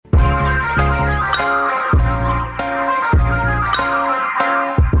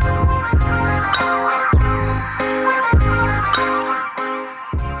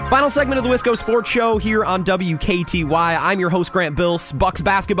Final segment of the Wisco Sports Show here on WKTY. I'm your host, Grant Bills. Bucks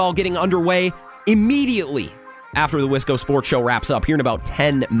basketball getting underway immediately after the Wisco Sports Show wraps up here in about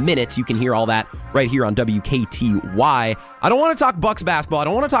 10 minutes. You can hear all that right here on WKTY. I don't want to talk Bucks basketball. I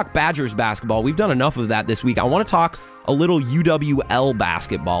don't want to talk Badgers basketball. We've done enough of that this week. I want to talk a little UWL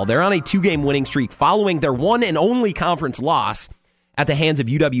basketball. They're on a 2-game winning streak following their one and only conference loss at the hands of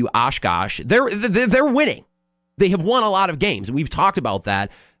UW Oshkosh. They're winning. They have won a lot of games, and we've talked about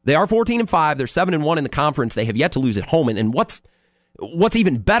that. They are 14-5. They're 7-1 in the conference. They have yet to lose at home. And what's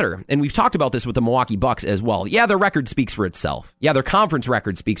even better, and we've talked about this with the Milwaukee Bucks as well. Yeah, their record speaks for itself. Yeah, their conference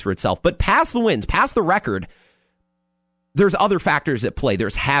record speaks for itself. But past the wins, past the record, there's other factors at play.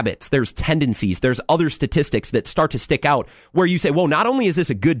 There's habits. There's tendencies. There's other statistics that start to stick out where you say, well, not only is this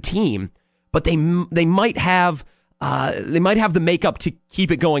a good team, but they might have the makeup to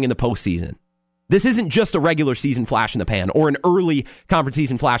keep it going in the postseason. This isn't just a regular season flash in the pan or an early conference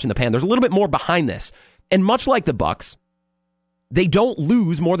season flash in the pan. There's a little bit more behind this. And much like the Bucks, they don't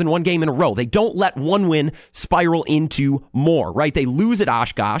lose more than one game in a row. They don't let one win spiral into more, right? They lose at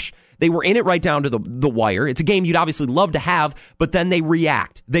Oshkosh. They were in it right down to the wire. It's a game you'd obviously love to have, but then they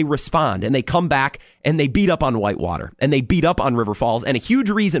react, they respond, and they come back and they beat up on Whitewater and they beat up on River Falls. And a huge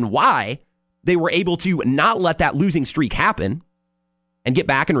reason why they were able to not let that losing streak happen and get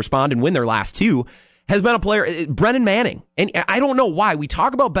back and respond and win their last two has been a player, Brennan Manning. And I don't know why. We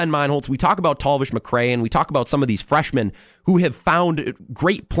talk about Ben Meinholz, we talk about Talvish McRae, and we talk about some of these freshmen who have found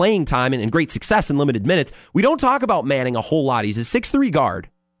great playing time and great success in limited minutes. We don't talk about Manning a whole lot. He's a 6'3 guard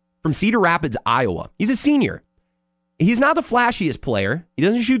from Cedar Rapids, Iowa. He's a senior. He's not the flashiest player. He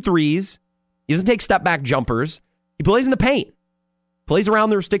doesn't shoot threes. He doesn't take step-back jumpers. He plays in the paint, plays around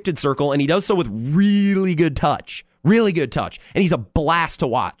the restricted circle, and he does so with really good touch. Really good touch. And he's a blast to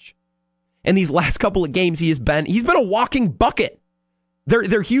watch. And these last couple of games, he's been a walking bucket.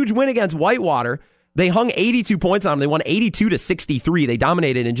 Their huge win against Whitewater, they hung 82 points on them. They won 82-63. They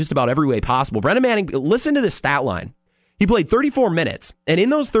dominated in just about every way possible. Brennan Manning, listen to this stat line. He played 34 minutes, and in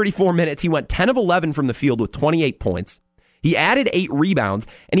those 34 minutes, he went 10 of 11 from the field with 28 points. He added 8 rebounds,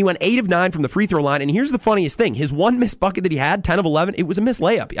 and he went 8 of 9 from the free throw line. And here's the funniest thing. His one missed bucket that he had, 10 of 11, it was a missed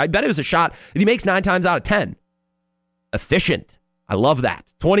layup. I bet it was a shot that he makes 9 times out of 10. Efficient. I love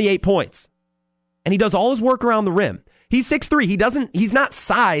that. 28 points. And he does all his work around the rim. He's 6'3". He's not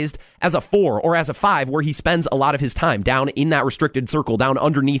sized as a 4 or as a 5 where he spends a lot of his time down in that restricted circle, down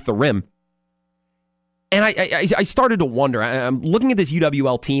underneath the rim. And I started to wonder. I'm looking at this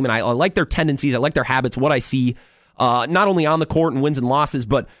UWL team, and I like their tendencies. I like their habits, what I see, not only on the court and wins and losses,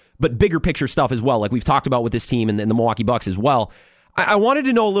 but bigger picture stuff as well, like we've talked about with this team and the Milwaukee Bucks as well. I wanted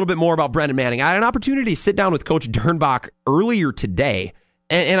to know a little bit more about Brennan Manning. I had an opportunity to sit down with Coach Dernbach earlier today,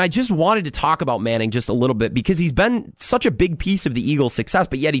 and I just wanted to talk about Manning just a little bit because he's been such a big piece of the Eagles' success,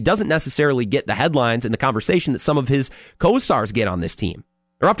 but yet he doesn't necessarily get the headlines and the conversation that some of his co-stars get on this team.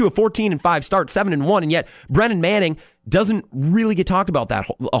 They're off to a 14-5 start, 7-1, and yet Brennan Manning doesn't really get talked about that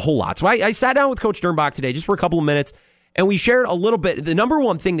a whole lot. So I sat down with Coach Dernbach today just for a couple of minutes, and we shared a little bit. The number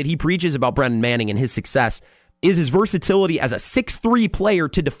one thing that he preaches about Brennan Manning and his success is his versatility as a 6'3 player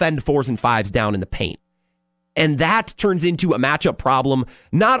to defend 4s and 5s down in the paint. And that turns into a matchup problem,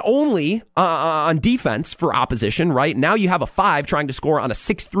 not only on defense for opposition, right? Now you have a 5 trying to score on a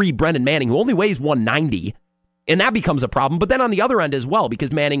 6'3 Brennan Manning who only weighs 190, and that becomes a problem. But then on the other end as well,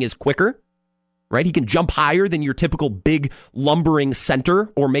 because Manning is quicker, right? He can jump higher than your typical big lumbering center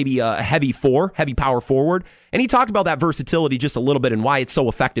or maybe a heavy power forward. And he talked about that versatility just a little bit and why it's so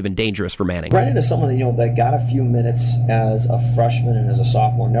effective and dangerous for Manning. Brennan is someone that got a few minutes as a freshman and as a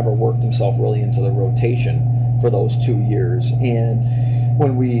sophomore, never worked himself really into the rotation for those 2 years. And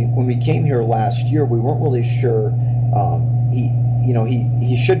when we came here last year, we weren't really sure.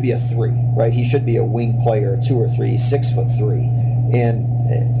 He should be a 3, right? He should be a wing player, 2 or 3, 6'3", and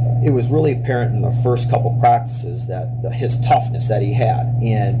it was really apparent in the first couple practices that his toughness that he had.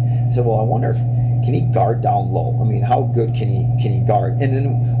 And I said, well, I wonder if can he guard down low? I mean, how good can he guard? And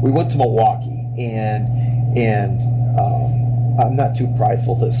then we went to Milwaukee, and I'm not too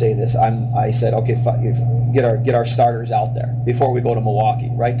prideful to say this. I said, okay, get our starters out there before we go to Milwaukee,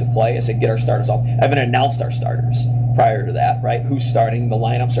 right, to play. I said, get our starters out. I haven't announced our starters prior to that, right? Who's starting? The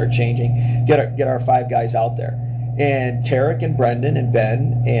lineups are changing. Get our 5 guys out there. And Tarek and Brendan and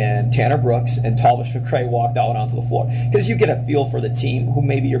Ben and Tanner Brooks and Talvish McRae walked out onto the floor. Because you get a feel for the team, who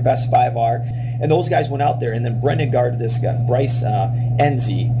maybe your best 5 are. And those guys went out there, and then Brendan guarded this guy, Bryce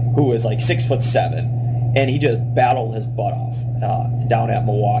Enzi, who is like 6'7", and he just battled his butt off down at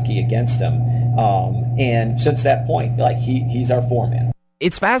Milwaukee against him. And since that point, like he's our 4-man.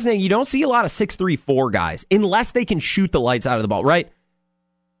 It's fascinating. You don't see a lot of 6'3", 4 guys unless they can shoot the lights out of the ball, right?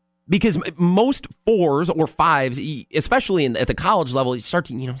 Because most 4s or 5s, especially at the college level, you start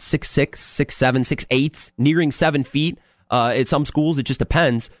to, 6'6", 6'7", 6'8", nearing 7 feet. At some schools, it just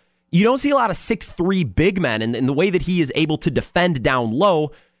depends. You don't see a lot of 6'3" big men, and the way that he is able to defend down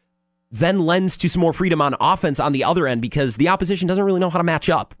low then lends to some more freedom on offense on the other end, because the opposition doesn't really know how to match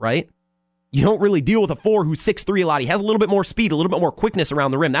up, right? You don't really deal with a 4 who's 6'3" a lot. He has a little bit more speed, a little bit more quickness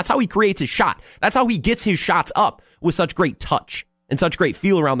around the rim. That's how he creates his shot. That's how he gets his shots up, with such great touch and such great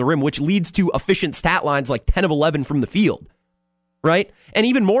feel around the rim, which leads to efficient stat lines like 10 of 11 from the field, right? And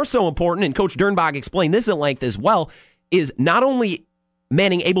even more so important, and Coach Dernbach explained this at length as well, is not only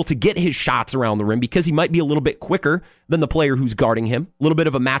Manning able to get his shots around the rim because he might be a little bit quicker than the player who's guarding him, a little bit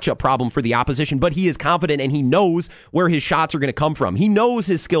of a matchup problem for the opposition, but he is confident and he knows where his shots are going to come from. He knows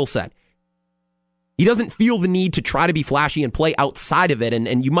his skill set. He doesn't feel the need to try to be flashy and play outside of it.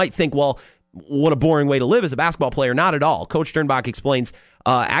 And you might think, well, what a boring way to live as a basketball player. Not at all. Coach Dernbach explains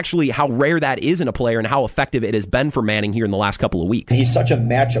actually how rare that is in a player and how effective it has been for Manning here in the last couple of weeks. He's such a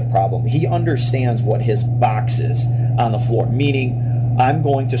matchup problem. He understands what his box is on the floor, meaning I'm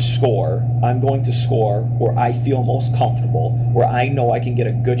going to score where I feel most comfortable, where I know I can get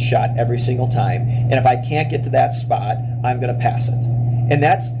a good shot every single time. And if I can't get to that spot, I'm going to pass it. And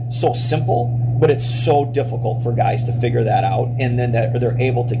that's so simple, but it's so difficult for guys to figure that out, and then they're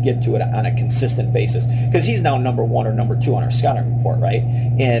able to get to it on a consistent basis. Because he's now number 1 or number 2 on our scouting report, right?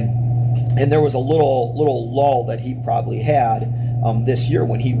 And there was a little lull that he probably had this year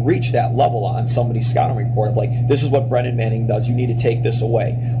when he reached that level on somebody's scouting report of like, this is what Brendan Manning does. You need to take this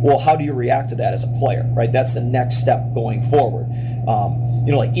away. Well, how do you react to that as a player, right? That's the next step going forward.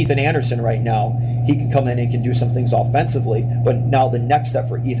 Like Ethan Anderson right now, he can come in and can do some things offensively, but now the next step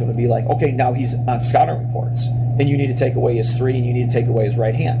for Ethan would be like, okay, now he's on scouting reports, and you need to take away his 3, and you need to take away his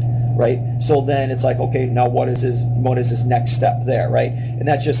right hand, right? So then it's like, okay, now what is his next step there, right? And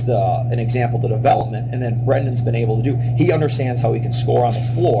that's just an example of the development. And then Brendan's been able to do. He understands how he can score on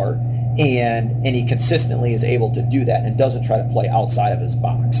the floor, and he consistently is able to do that and doesn't try to play outside of his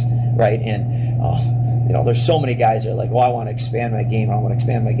box, right? And there's so many guys that are like, I want to expand my game.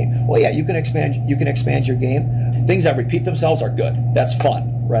 Well, yeah, you can expand your game. Things that repeat themselves are good. That's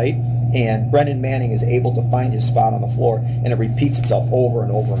fun, right? And Brendan Manning is able to find his spot on the floor, and it repeats itself over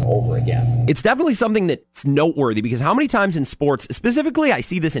and over and over again. It's definitely something that's noteworthy, because how many times in sports, specifically I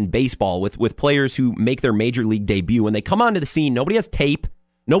see this in baseball with players who make their major league debut, when they come onto the scene, nobody has tape,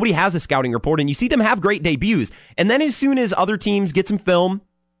 nobody has a scouting report, and you see them have great debuts. And then as soon as other teams get some film,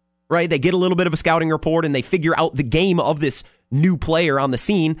 right, they get a little bit of a scouting report and they figure out the game of this new player on the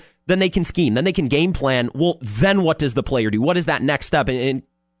scene, then they can scheme, then they can game plan. Well, then what does the player do? What is that next step? And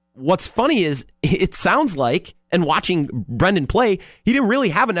what's funny is it sounds like, and watching Brendan play, he didn't really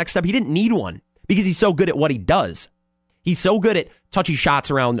have a next step. He didn't need one because he's so good at what he does. He's so good at touchy shots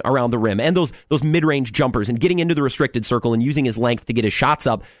around the rim and those mid-range jumpers and getting into the restricted circle and using his length to get his shots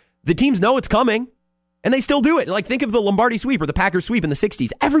up. The teams know it's coming, and they still do it. Like, think of the Lombardi sweep or the Packers sweep in the 60s.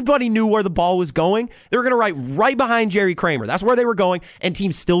 Everybody knew where the ball was going. They were going to ride right behind Jerry Kramer. That's where they were going, and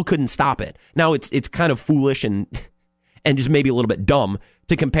teams still couldn't stop it. Now, it's kind of foolish and just maybe a little bit dumb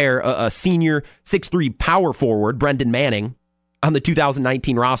to compare a senior 6'3" power forward, Brendan Manning, on the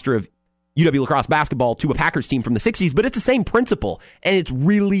 2019 roster of UW Lacrosse basketball to a Packers team from the 60s, but it's the same principle, and it's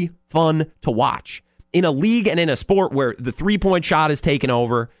really fun to watch. In a league and in a sport where the three-point shot is taken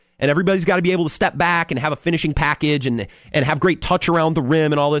over, and everybody's got to be able to step back and have a finishing package and have great touch around the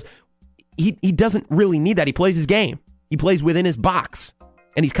rim and all this. He doesn't really need that. He plays his game. He plays within his box,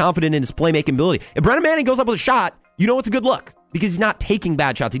 and he's confident in his playmaking ability. If Brendan Manning goes up with a shot, you know it's a good look because he's not taking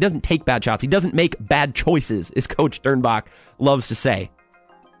bad shots. He doesn't take bad shots. He doesn't make bad choices, as Coach Dernbach loves to say.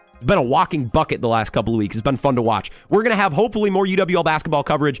 It's been a walking bucket the last couple of weeks. It's been fun to watch. We're going to have hopefully more UWL basketball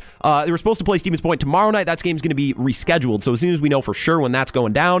coverage. They were supposed to play Stevens Point tomorrow night. That game's going to be rescheduled. So as soon as we know for sure when that's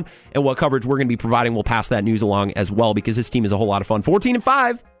going down and what coverage we're going to be providing, we'll pass that news along as well because this team is a whole lot of fun.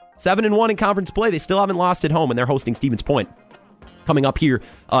 14-5, 7-1 in conference play. They still haven't lost at home, and they're hosting Stevens Point coming up here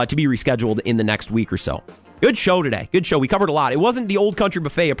to be rescheduled in the next week or so. Good show today. Good show. We covered a lot. It wasn't the old country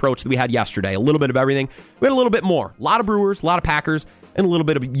buffet approach that we had yesterday. A little bit of everything. We had a little bit more. A lot of Brewers, a lot of Packers, and a little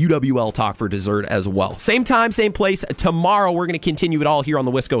bit of UWL talk for dessert as well. Same time, same place. Tomorrow, we're going to continue it all here on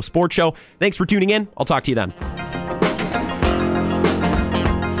the Wisco Sports Show. Thanks for tuning in. I'll talk to you then.